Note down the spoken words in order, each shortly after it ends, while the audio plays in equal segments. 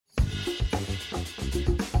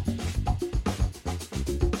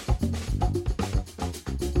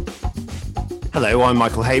Hello, I'm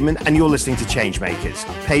Michael Heyman, and you're listening to Changemakers.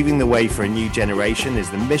 Paving the way for a new generation is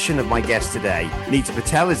the mission of my guest today. Nita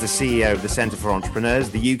Patel is the CEO of the Centre for Entrepreneurs,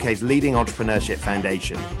 the UK's leading entrepreneurship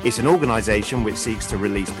foundation. It's an organisation which seeks to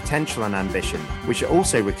release potential and ambition, which are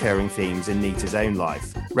also recurring themes in Nita's own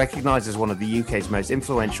life. Recognised as one of the UK's most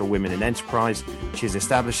influential women in enterprise, she has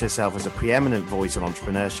established herself as a preeminent voice on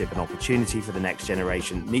entrepreneurship and opportunity for the next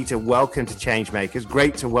generation. Nita, welcome to Changemakers.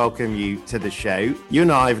 Great to welcome you to the show. You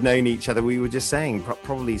and I have known each other, we were just saying,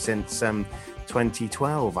 probably since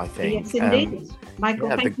 2012, I think. Yes, indeed. Michael,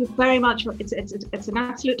 thank you very much. It's an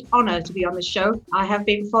absolute honour to be on the show. I have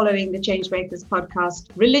been following the Changemakers podcast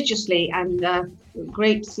religiously, and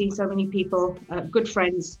great to see so many people, good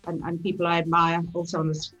friends and people I admire also on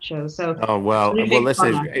this show. So,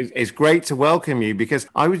 listen, it's great to welcome you, because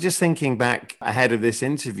I was just thinking back ahead of this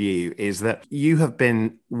interview is that you have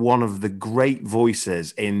been one of the great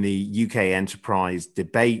voices in the UK enterprise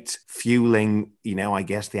debate, fueling, I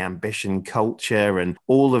guess, the ambition culture and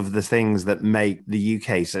all of the things that make the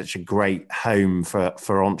UK such a great home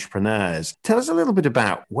for entrepreneurs. Tell us a little bit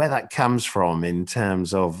about where that comes from in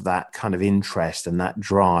terms of that kind of interest and that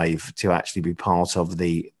drive to actually be part of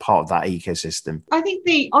that ecosystem. I think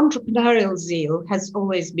the entrepreneurial zeal has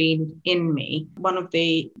always been in me. One of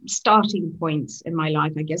the starting points in my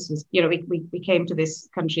life, I guess, was, we came to this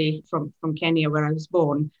country from Kenya, where I was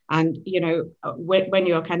born. And, when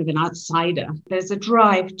you're kind of an outsider, there's a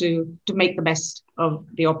drive to make the best of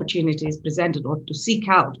the opportunities presented, or to seek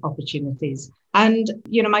out opportunities. And,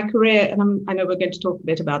 my career, and I know we're going to talk a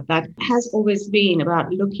bit about that, has always been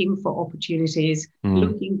about looking for opportunities,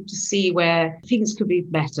 looking to see where things could be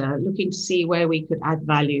better, looking to see where we could add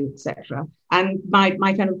value, etc. And my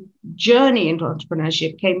kind of journey into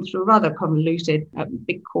entrepreneurship came through rather convoluted,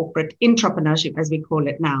 big corporate intrapreneurship, as we call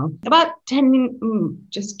it now. About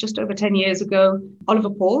just over 10 years ago, Oliver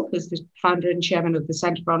Paul, who's the founder and chairman of the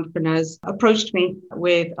Centre for Entrepreneurs, approached me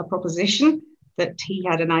with a proposition that he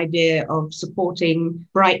had an idea of supporting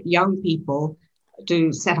bright young people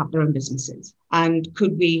to set up their own businesses. And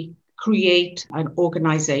could we create an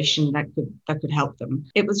organization that could help them?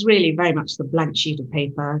 It was really very much the blank sheet of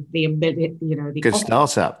paper, the ability, the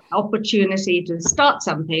startup opportunity to start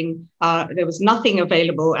something. There was nothing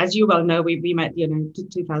available. As you well know, we met,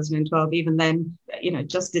 2012, even then,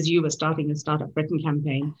 just as you were starting a Startup Britain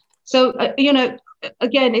campaign. So,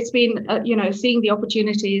 again, it's been, seeing the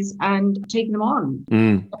opportunities and taking them on,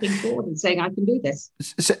 stepping forward and saying, I can do this.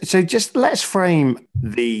 So just let's frame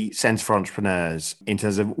the Centre for Entrepreneurs in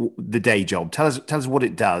terms of the day job. Tell us what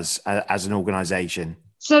it does as an organisation.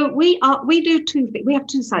 So we do two things. We have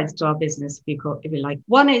two sides to our business, if you like.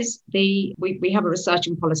 One is we have a research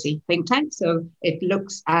and policy think tank. So it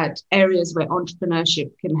looks at areas where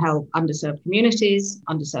entrepreneurship can help underserved communities,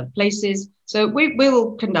 underserved places. So we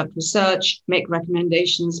will conduct research, make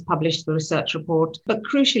recommendations, publish the research report. But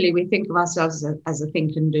crucially, we think of ourselves as a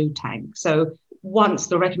think and do tank. So once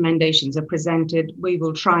the recommendations are presented, we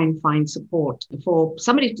will try and find support for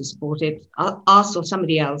somebody to support it, us or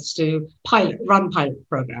somebody else to run pilot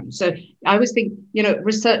programs. So I always think,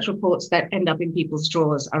 research reports that end up in people's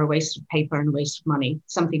drawers are a waste of paper and a waste of money.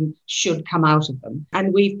 Something should come out of them.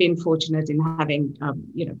 And we've been fortunate in having,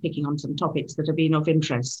 picking on some topics that have been of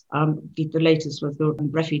interest. The latest was the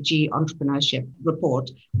refugee entrepreneurship report,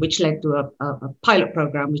 which led to a pilot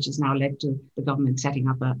program, which has now led to the government setting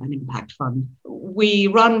up an impact fund. We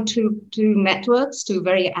run two networks, two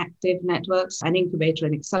very active networks, an incubator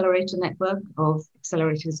and accelerator network of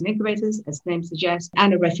accelerators and incubators, as the name suggests,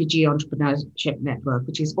 and a refugee entrepreneurship network,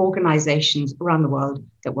 which is organizations around the world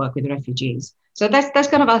that work with refugees. So that's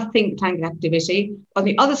kind of our think tank activity. On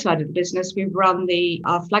the other side of the business, we've run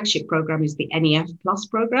our flagship program is the NEF Plus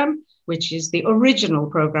program, which is the original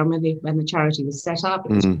program when the charity was set up.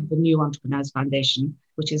 It was the New Entrepreneurs Foundation,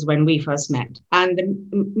 which is when we first met. And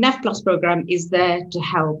the NEF Plus program is there to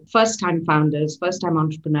help first-time founders, first-time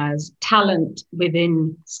entrepreneurs, talent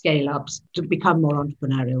within scale-ups to become more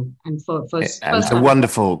entrepreneurial. And it's a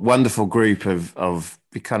wonderful, wonderful group of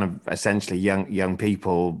kind of essentially young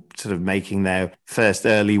people sort of making their first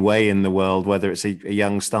early way in the world, whether it's a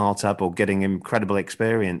young startup or getting incredible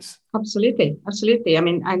experience. Absolutely. I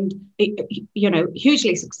mean, and,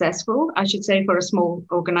 hugely successful, I should say, for a small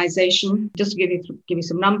organization. Just to give you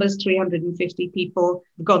some numbers, 350 people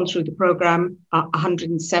have gone through the program.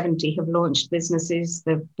 170 have launched businesses.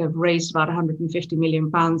 They've raised about 150 million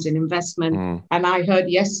pounds in investment. And I heard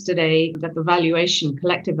yesterday that the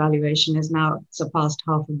collective valuation has now surpassed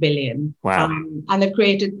 £500 million. Wow. And they've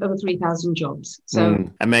created over 3,000 jobs. So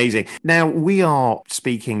amazing. Now, we are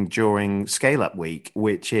speaking during Scale Up Week,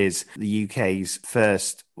 which is the UK's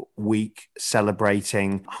first week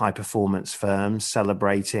celebrating high performance firms,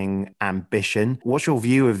 celebrating ambition. What's your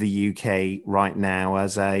view of the UK right now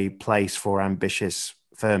as a place for ambitious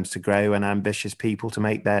firms to grow and ambitious people to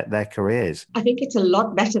make their careers? I think it's a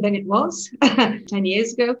lot better than it was 10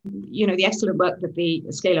 years ago. You know, the excellent work that the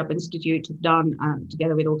Scale Up Institute have done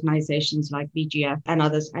together with organizations like BGF and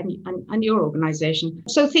others and your organization.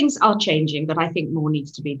 So things are changing, but I think more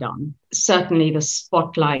needs to be done. Certainly the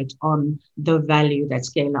spotlight on the value that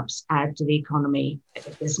scale-ups add to the economy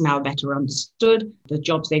is now better understood. The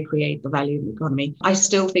jobs they create, the value of the economy. I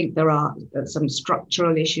still think there are some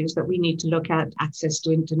structural issues that we need to look at. Access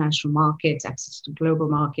to international markets, access to global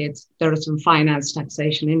markets. There are some finance,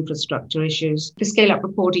 taxation, infrastructure issues. The Scale Up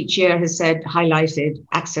report each year has highlighted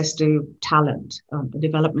access to talent. The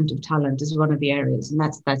development of talent is one of the areas,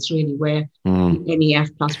 and that's really where the NEF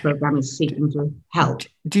Plus program is seeking to help.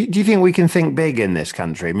 Do you think we can think big in this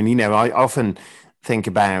country? I mean, you know, I often think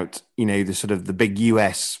about, you know, the sort of the big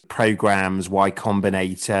US programs, Y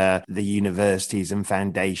Combinator, the universities and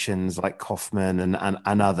foundations like Kauffman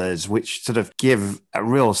and others, which sort of give a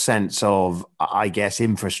real sense of, I guess,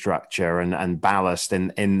 infrastructure and ballast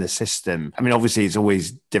in the system. I mean, obviously, it's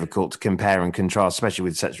always difficult to compare and contrast, especially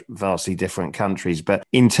with such vastly different countries. But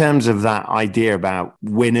in terms of that idea about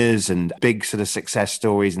winners and big sort of success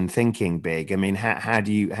stories and thinking big, I mean, how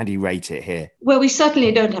do you rate it here? Well, we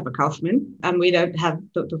certainly don't have a Kauffman, and we don't have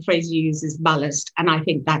the phrase you use is ballast. And I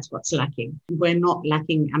think that's what's lacking. We're not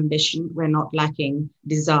lacking ambition. We're not lacking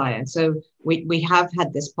desire. So we have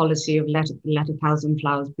had this policy of let a thousand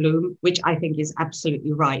flowers bloom, which I think is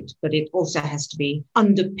absolutely right. But it also has to be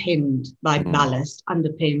underpinned by ballast,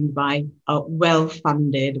 underpinned by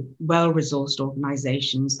well-funded, well-resourced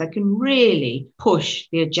organizations that can really push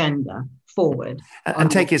the agenda forward and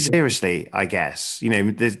take it seriously, I guess. You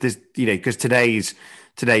know, there's you know, because today's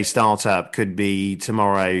startup could be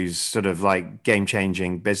tomorrow's sort of like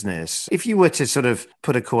game-changing business. If you were to sort of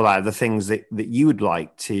put a call out of the things that you would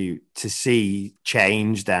like to see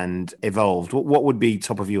changed and evolved, what would be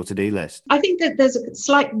top of your to-do list? I think that there's a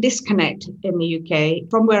slight disconnect in the UK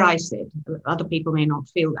from where I sit. Other people may not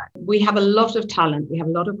feel that. We have a lot of talent. We have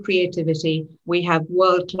a lot of creativity. We have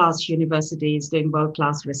world-class universities doing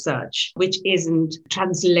world-class research, which isn't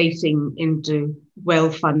translating into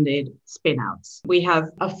well-funded spin-outs. We have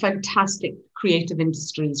a fantastic creative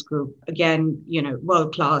industries group. Again, you know,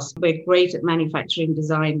 world-class. We're great at manufacturing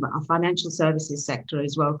design, but our financial services sector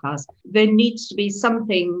is world-class. There needs to be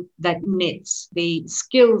something that knits the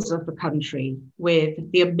skills of the country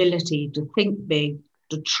with the ability to think big,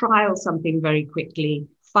 to trial something very quickly,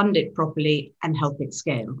 fund it properly, and help it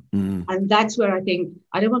scale. And that's where I think,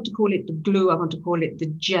 I don't want to call it the glue, I want to call it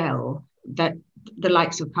the gel that the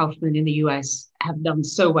likes of Kauffman in the US have done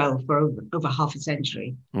so well for over half a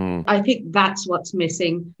century. I think that's what's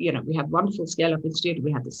missing. You know, we have wonderful Scale Up Institute,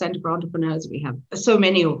 we have the Centre for Entrepreneurs, we have so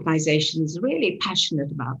many organizations really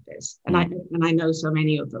passionate about this. And I know so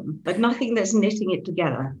many of them, but nothing that's knitting it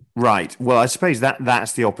together. Right. Well, I suppose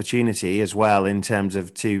that's the opportunity as well in terms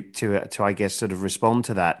of to I guess sort of respond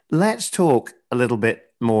to that. Let's talk a little bit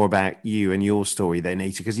more about you and your story then,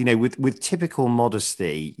 Nita, because, you know, with typical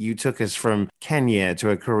modesty, you took us from Kenya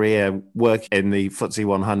to a career working in the FTSE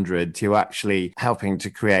 100 to actually helping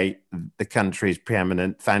to create the country's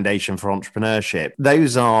preeminent foundation for entrepreneurship.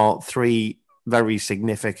 Those are three very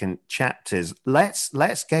significant chapters. Let's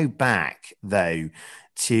go back, though,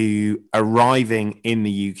 to arriving in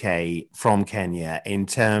the UK from Kenya in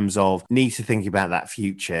terms of need to think about that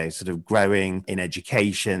future, sort of growing in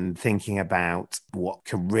education, thinking about what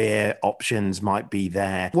career options might be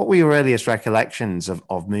there. What were your earliest recollections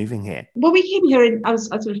of moving here? Well, we came here, I was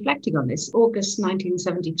reflecting on this, August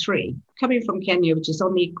 1973. Coming from Kenya, which is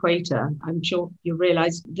on the equator, I'm sure you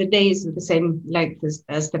realize the days are the same length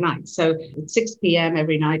as the night. So at 6 p.m.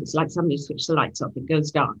 every night, it's like somebody switched the lights off, it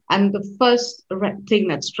goes dark. And the first thing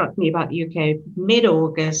that struck me about the UK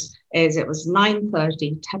mid-August is it was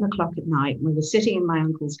 9:30, 10 o'clock at night. We were sitting in my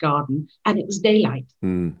uncle's garden and it was daylight.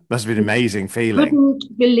 Must have been an amazing feeling. I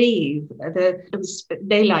couldn't believe that it was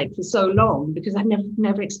daylight for so long because I'd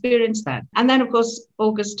never experienced that. And then, of course,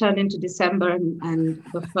 August turned into December and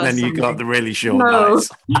the first Then you Sunday. got the really short nights.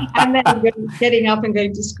 And then getting up and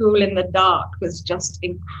going to school in the dark was just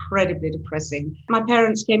incredibly depressing. My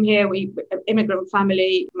parents came here, immigrant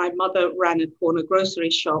family. My mother ran a corner grocery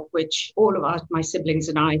shop, which all of my siblings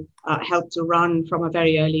and I helped to run from a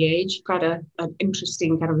very early age. Quite an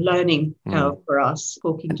interesting kind of learning curve for us,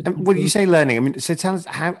 talking to people. When you say learning, I mean, so tell us,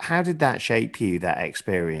 how did that shape you, that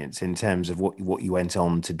experience, in terms of what you went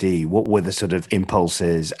on to do? What were the sort of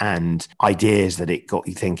impulses and ideas that it got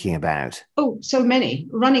you thinking about? Oh, so many.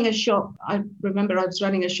 Running a shop. I remember I was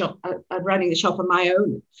running a shop. Running the shop on my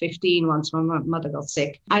own at 15 once my mother got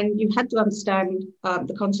sick. And you had to understand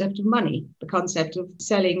the concept of money, the concept of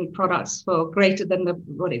selling products for greater than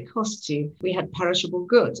what it costs you. We had perishable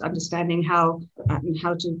goods, understanding how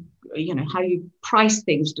to, how you price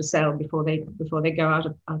things to sell before they go out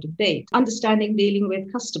of date. Understanding dealing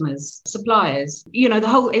with customers, suppliers,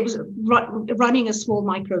 it was running a small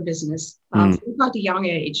micro business from quite a young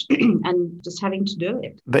age and just having to do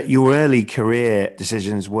it. But your early career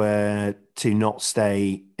decisions were to not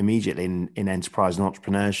stay immediately in enterprise and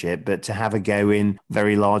entrepreneurship, but to have a go in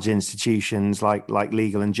very large institutions like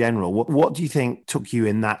Legal & General. What do you think took you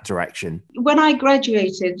in that direction? When I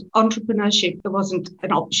graduated, entrepreneurship wasn't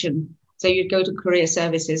an option. So you'd go to career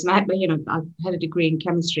services, and I had a degree in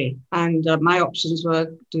chemistry, and my options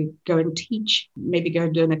were to go and teach, maybe go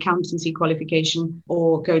and do an accountancy qualification,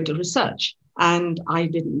 or go into research. And I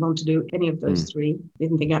didn't want to do any of those three.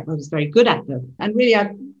 Didn't think I was very good at them. And really,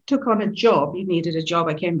 I took on a job. You needed a job.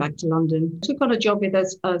 I came back to London, took on a job with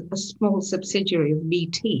a small subsidiary of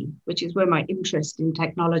BT, which is where my interest in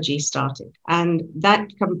technology started. And that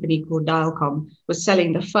company called Dialcom was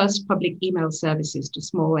selling the first public email services to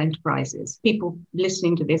small enterprises. People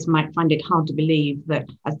listening to this might find it hard to believe that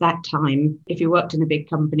at that time, if you worked in a big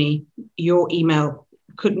company, your email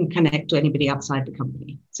couldn't connect to anybody outside the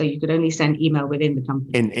company. So you could only send email within the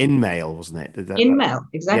company. In mail, wasn't it? In mail,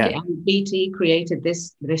 exactly. Yeah. And BT created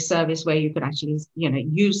this service where you could actually,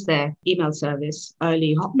 use their email service,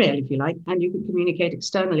 early Hotmail, if you like, and you could communicate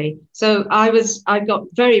externally. So I got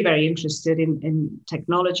very, very interested in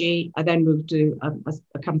technology. I then moved to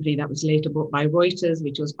a company that was later bought by Reuters,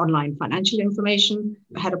 which was online financial information.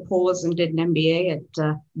 I had a pause and did an MBA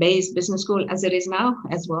at Bayes Business School, as it is now,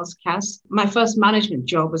 as was Cass. My first management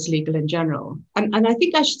job was Legal & General. And I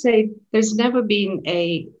think I should say there's never been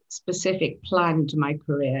a specific plan to my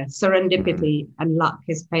career. Serendipity and luck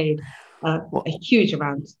has paid a huge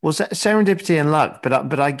amount. Well, serendipity and luck,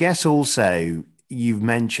 but I guess also you've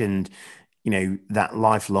mentioned, that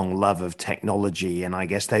lifelong love of technology, and I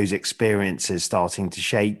guess those experiences starting to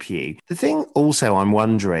shape you. The thing also I'm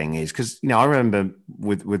wondering is, because, I remember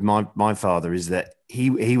with my father, is that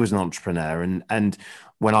he was an entrepreneur, and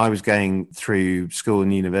when I was going through school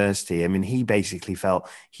and university, I mean, he basically felt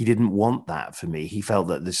he didn't want that for me. He felt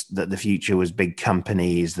that the future was big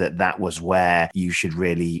companies, that was where you should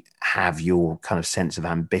really have your kind of sense of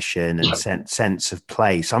ambition and sense of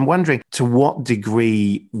place. I'm wondering, to what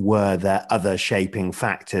degree were there other shaping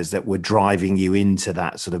factors that were driving you into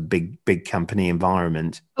that sort of big company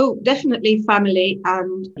environment? Oh, definitely family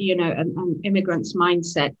and, an immigrant's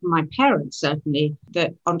mindset. My parents, certainly,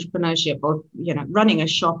 that entrepreneurship or, running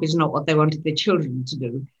a shop is not what they wanted their children to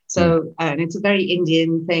do. So, and it's a very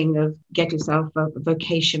Indian thing of get yourself a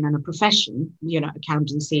vocation and a profession,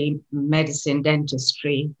 accountancy, medicine,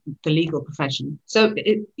 dentistry, the legal profession. So,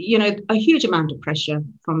 a huge amount of pressure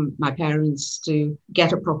from my parents to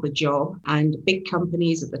get a proper job, and big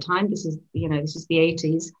companies at the time, this is the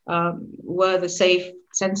 80s, were the safe,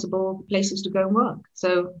 sensible places to go and work.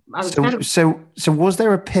 So I was So was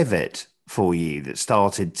there a pivot for you that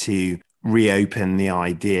started to reopen the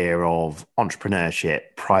idea of entrepreneurship,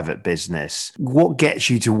 private business? What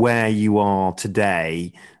gets you to where you are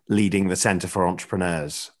today, leading the Centre for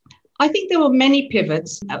Entrepreneurs? I think there were many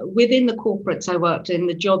pivots. Within the corporates I worked in,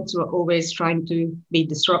 the jobs were always trying to be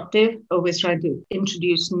disruptive, always trying to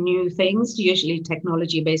introduce new things, usually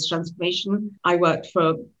technology-based transformation. I worked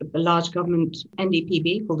for a large government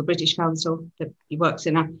NDPB called the British Council that works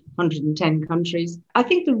in 110 countries. I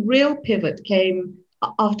think the real pivot came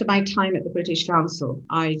after my time at the British Council.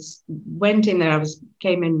 I went in there, I was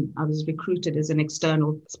recruited as an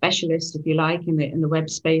external specialist, if you like, in the web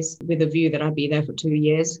space, with a view that I'd be there for 2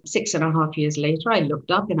 years. 6.5 years later, I looked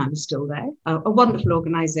up and I was still there. A wonderful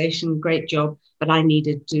organization, great job, but I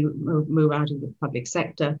needed to move out of the public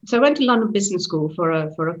sector. So I went to London Business School for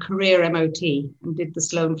a career MOT and did the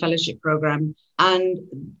Sloan Fellowship Program and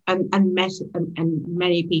met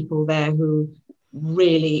many people there who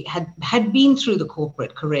really had been through the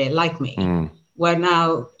corporate career like me, were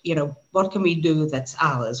now, what can we do that's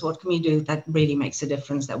ours? What can we do that really makes a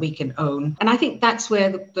difference, that we can own? And I think that's where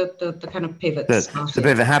the kind of pivot started. The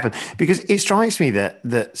pivot happened, because it strikes me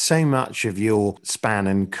that so much of your span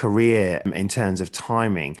and career in terms of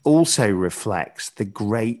timing also reflects the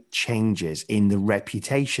great changes in the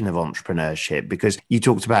reputation of entrepreneurship. Because you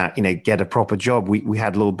talked about, get a proper job. We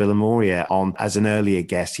had Lord Billamoria on as an earlier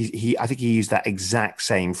guest. I think he used that exact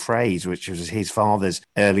same phrase, which was his father's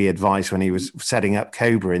early advice when he was setting up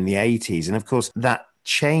Cobra in the 80s. And of course, that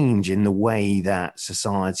change in the way that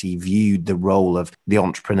society viewed the role of the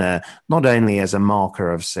entrepreneur, not only as a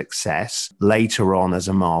marker of success, later on as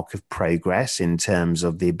a mark of progress in terms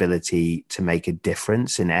of the ability to make a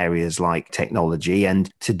difference in areas like technology, and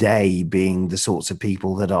today being the sorts of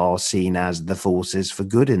people that are seen as the forces for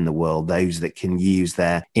good in the world, those that can use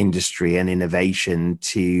their industry and innovation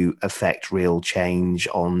to affect real change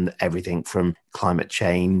on everything from climate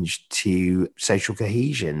change to social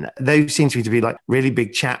cohesion. Those seem to me to be like really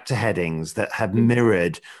big chapter headings that have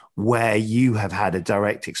mirrored where you have had a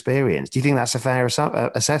direct experience. Do you think that's a fair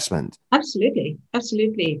assessment? Absolutely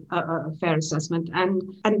a fair assessment, and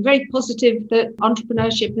very positive that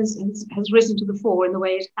entrepreneurship has risen to the fore in the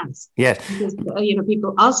way it has. Yes, because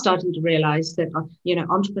people are starting to realize that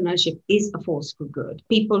entrepreneurship is a force for good.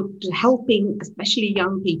 People helping, especially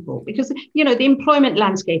young people, because the employment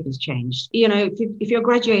landscape has changed. If you're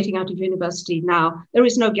graduating out of university now, there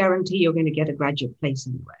is no guarantee you're going to get a graduate place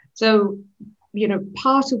anywhere. So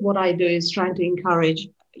part of what I do is trying to encourage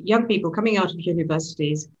young people coming out of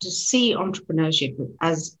universities to see entrepreneurship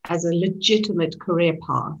as a legitimate career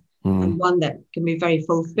path, and one that can be very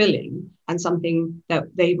fulfilling and something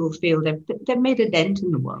that they will feel they've made a dent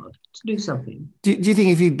in the world to do something. Do you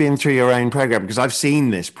think if you'd been through your own program, because I've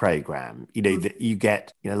seen this program, that you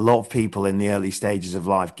get a lot of people in the early stages of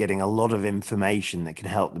life getting a lot of information that can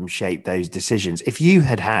help them shape those decisions. If you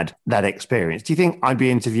had had that experience, do you think I'd be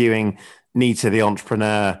interviewing Nita, the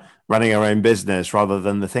entrepreneur, running her own business rather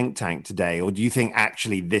than the think tank today? Or do you think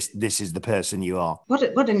actually this is the person you are?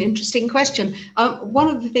 What an interesting question. One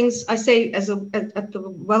of the things I say at the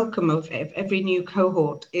welcome of every new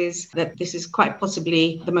cohort is that this is quite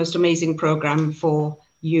possibly the most amazing program for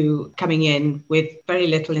you coming in with very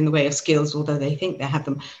little in the way of skills, although they think they have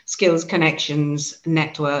them, skills, connections,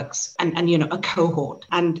 networks, and a cohort.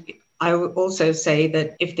 And I would also say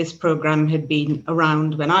that if this program had been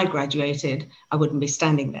around when I graduated, I wouldn't be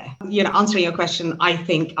standing there. Answering your question, I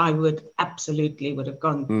think I would have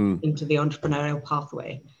gone into the entrepreneurial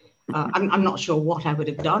pathway. I'm not sure what I would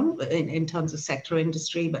have done in terms of sector or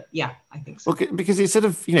industry, but yeah, I think so. Okay, because it's sort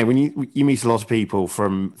of, when you meet a lot of people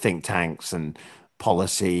from think tanks and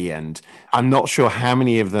policy, and I'm not sure how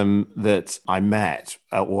many of them that I met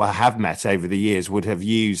or have met over the years would have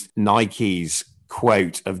used Nike's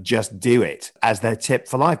quote of "just do it" as their tip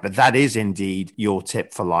for life. But that is indeed your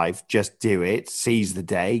tip for life. Just do it, seize the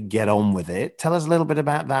day, get on with it. Tell us a little bit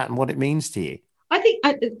about that and what it means to you. I think,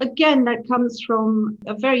 again, that comes from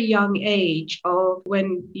a very young age of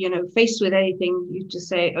when, faced with anything, you just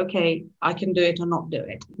say, okay, I can do it or not do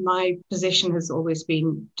it. My position has always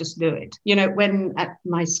been just do it. When at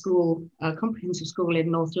my school, comprehensive school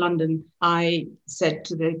in North London, I said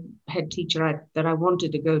to the head teacher that I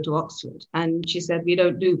wanted to go to Oxford. And she said, we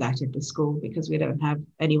don't do that at the school because we don't have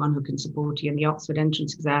anyone who can support you in the Oxford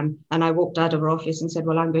entrance exam. And I walked out of her office and said,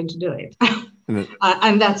 well, I'm going to do it.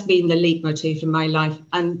 And that's been the leitmotif in my life.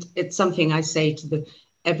 And it's something I say to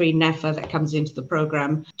every NEFA that comes into the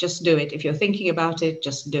program, just do it. If you're thinking about it,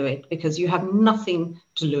 just do it, because you have nothing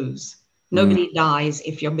to lose. Nobody dies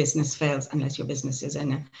if your business fails, unless your business is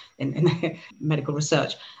in medical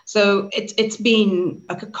research. So it's been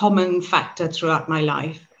a common factor throughout my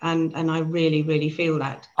life. And I really, really feel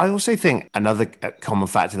that. I also think another common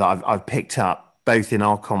factor that I've picked up both in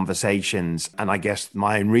our conversations and I guess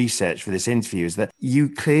my own research for this interview is that you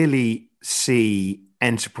clearly see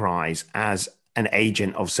enterprise as an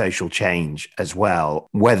agent of social change as well,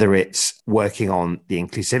 whether it's working on the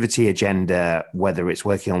inclusivity agenda, whether it's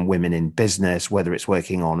working on women in business, whether it's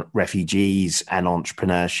working on refugees and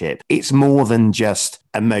entrepreneurship. It's more than just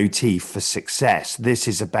a motif for success. This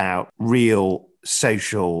is about real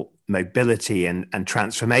social mobility and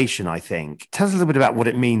transformation, I think. Tell us a little bit about what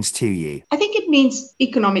it means to you. I think it means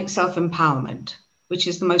economic self-empowerment, which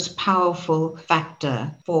is the most powerful factor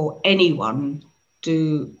for anyone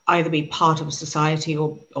to either be part of society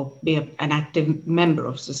or be an active member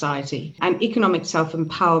of society. And economic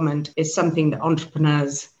self-empowerment is something that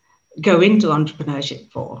entrepreneurs go into entrepreneurship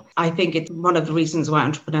for. I think it's one of the reasons why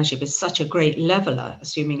entrepreneurship is such a great leveler,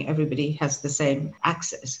 assuming everybody has the same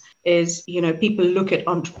access, is, people look at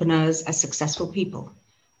entrepreneurs as successful people.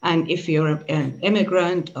 And if you're an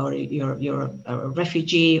immigrant or you're a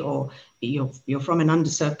refugee or you're from an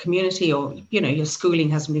underserved community or, your schooling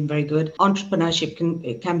hasn't been very good, entrepreneurship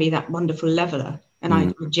can be that wonderful leveler. And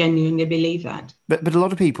I genuinely believe that. But a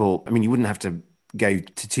lot of people, I mean, you wouldn't have to go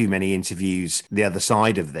to too many interviews the other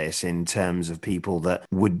side of this in terms of people that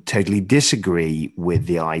would totally disagree with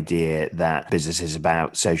the idea that business is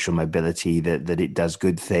about social mobility, that it does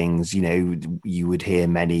good things. You would hear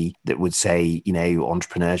many that would say,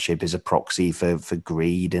 entrepreneurship is a proxy for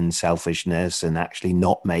greed and selfishness and actually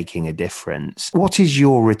not making a difference. What is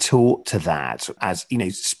your retort to that, as,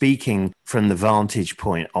 speaking from the vantage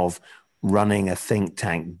point of running a think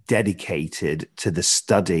tank dedicated to the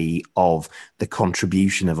study of the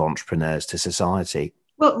contribution of entrepreneurs to society?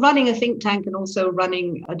 Well, running a think tank and also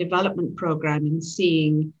running a development program and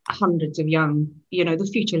seeing hundreds of young, the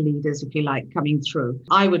future leaders, if you like, coming through.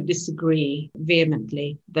 I would disagree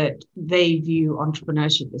vehemently that they view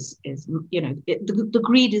entrepreneurship as the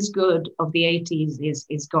greed is good of the 80s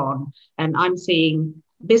is gone. And I'm seeing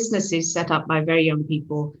businesses set up by very young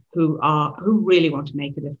people who really want to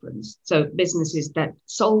make a difference. So businesses that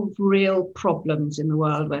solve real problems in the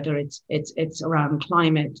world, whether it's around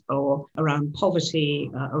climate or around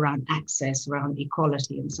poverty, around access, around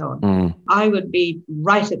equality, and so on. I would be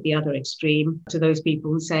right at the other extreme to those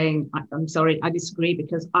people saying, I'm sorry, I disagree,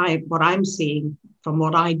 because what I'm seeing from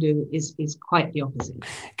what I do is quite the opposite.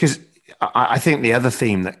 Because I think the other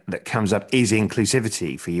theme that comes up is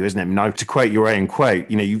inclusivity for you, isn't it? Now, to quote your own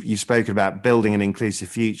quote, you've spoken about building an inclusive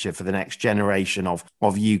future for the next generation of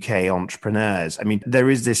UK entrepreneurs. I mean, there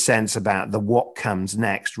is this sense about the what comes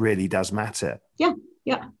next really does matter.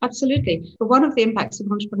 Yeah, absolutely. But one of the impacts of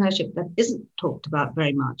entrepreneurship that isn't talked about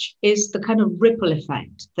very much is the kind of ripple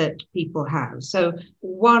effect that people have. So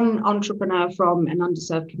one entrepreneur from an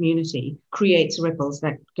underserved community creates ripples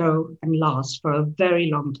that go and last for a very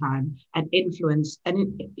long time and influence a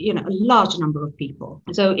large number of people.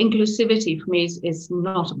 So inclusivity for me is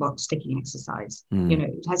not a box ticking exercise.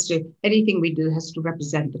 It has to, anything we do has to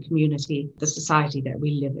represent the community, the society that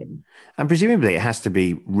we live in. And presumably it has to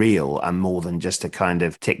be real and more than just a kind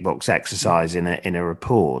of tick box exercise in a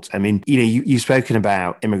report. I mean, you've spoken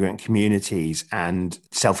about immigrant communities and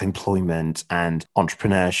self-employment and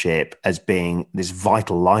entrepreneurship as being this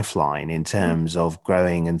vital lifeline in terms of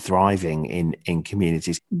growing and thriving in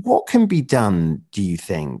communities. What can be done, do you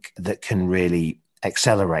think, that can really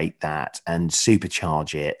accelerate that and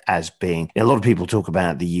supercharge it as being, a lot of people talk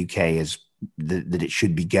about the UK as that it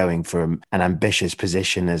should be going for an ambitious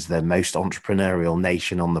position as the most entrepreneurial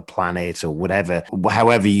nation on the planet, or whatever,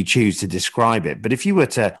 however you choose to describe it. But if you were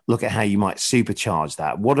to look at how you might supercharge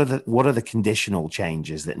that, what are the conditional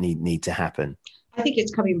changes that need to happen? I think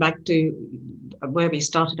it's coming back to where we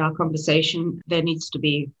started our conversation. There needs to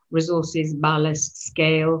be resources, ballast,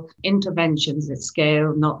 scale, interventions at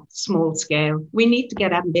scale, not small scale. We need to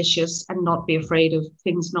get ambitious and not be afraid of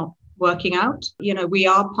things not working out. We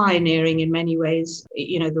are pioneering in many ways.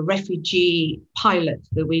 The refugee pilot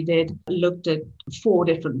that we did looked at 4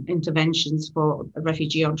 different interventions for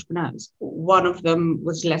refugee entrepreneurs. One of them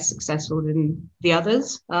was less successful than the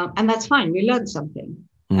others, and that's fine. We learned something.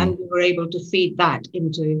 And we were able to feed that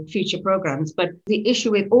into future programs. But the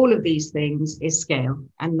issue with all of these things is scale.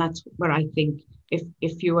 And that's where I think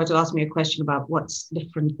if you were to ask me a question about what's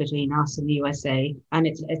different between us and the USA, and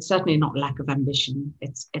it's certainly not lack of ambition,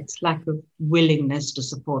 it's lack of willingness to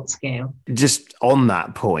support scale. Just on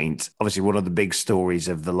that point, obviously one of the big stories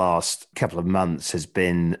of the last couple of months has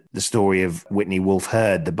been the story of Whitney Wolfe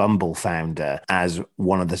Herd, the Bumble founder, as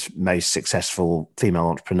one of the most successful female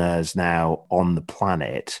entrepreneurs now on the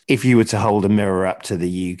planet. If you were to hold a mirror up to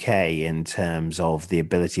the UK in terms of the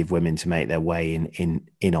ability of women to make their way in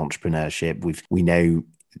entrepreneurship, we know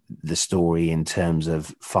the story in terms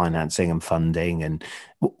of financing and funding, and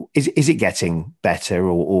is it getting better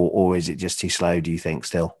or is it just too slow, do you think,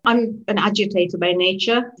 still? I'm an agitator by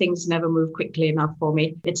nature. Things never move quickly enough for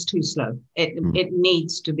me. It's too slow. It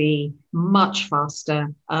needs to be much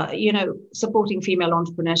faster. Supporting female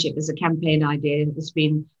entrepreneurship is a campaign idea that's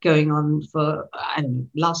been going on for,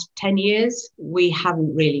 last 10 years. We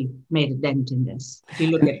haven't really made a dent in this. If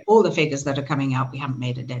you look at all the figures that are coming out, we haven't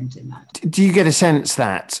made a dent in that. Do you get a sense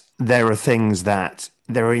that there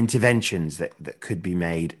are interventions that could be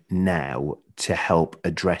made now to help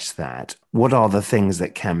address that? What are the things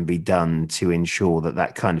that can be done to ensure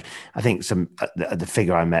that kind of, I think the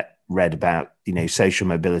figure I read about, social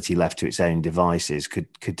mobility left to its own devices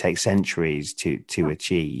could take centuries to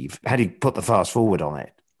achieve. How do you put the fast forward on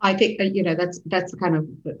it? I think that's the kind of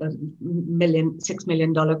 $6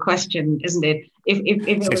 million question, isn't it? If it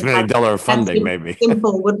 $6 was million of funding, maybe.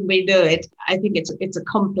 Simple, wouldn't we do it? I think it's a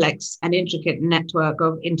complex and intricate network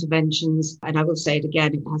of interventions, and I will say it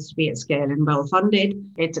again: it has to be at scale and well funded.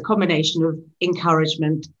 It's a combination of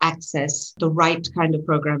encouragement, access, the right kind of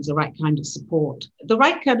programs, the right kind of support, the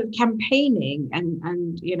right kind of campaigning,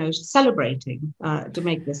 and celebrating to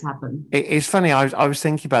make this happen. It's funny. I was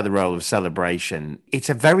thinking about the role of celebration. It's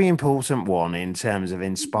a very important one in terms of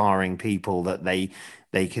inspiring people that they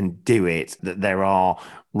can do it, that there are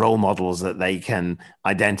role models that they can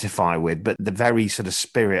identify with, but the very sort of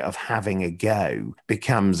spirit of having a go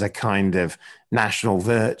becomes a kind of national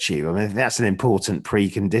virtue. I mean, that's an important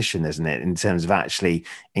precondition, isn't it, in terms of actually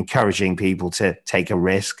encouraging people to take a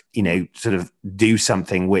risk, sort of do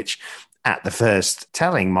something which at the first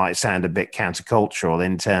telling might sound a bit countercultural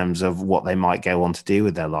in terms of what they might go on to do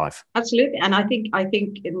with their life. Absolutely. And I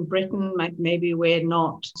think in Britain, maybe we're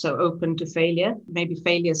not so open to failure. Maybe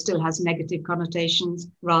failure still has negative connotations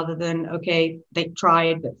rather than, okay, they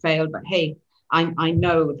tried but failed. But hey, I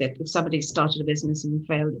know that if somebody started a business and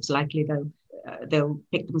failed, it's likely they'll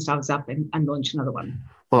pick themselves up and launch another one.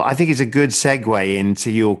 Well, I think it's a good segue into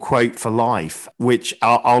your quote for life, which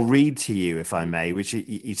I'll read to you, if I may, which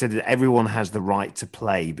you said that everyone has the right to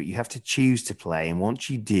play, but you have to choose to play. And once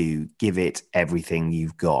you do, give it everything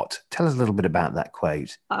you've got. Tell us a little bit about that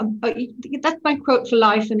quote. That's my quote for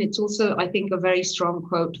life. And it's also, I think, a very strong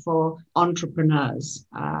quote for entrepreneurs.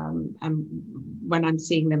 And when I'm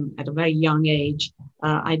seeing them at a very young age,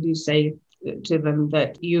 I do say to them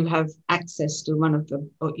that you have access to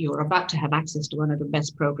or you're about to have access to one of the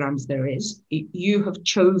best programs there is. You have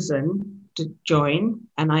chosen to join,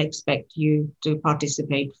 and I expect you to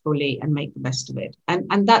participate fully and make the best of it.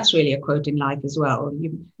 And that's really a quote in life as well.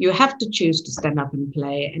 You have to choose to stand up and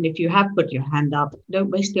play. And if you have put your hand up, don't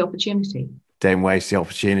waste the opportunity. Don't waste the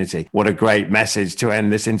opportunity. What a great message to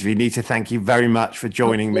end this interview. Nita, thank you very much for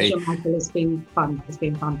joining me. Michael, it's been fun. It's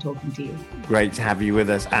been fun talking to you. Great to have you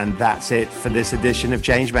with us. And that's it for this edition of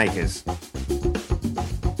Changemakers.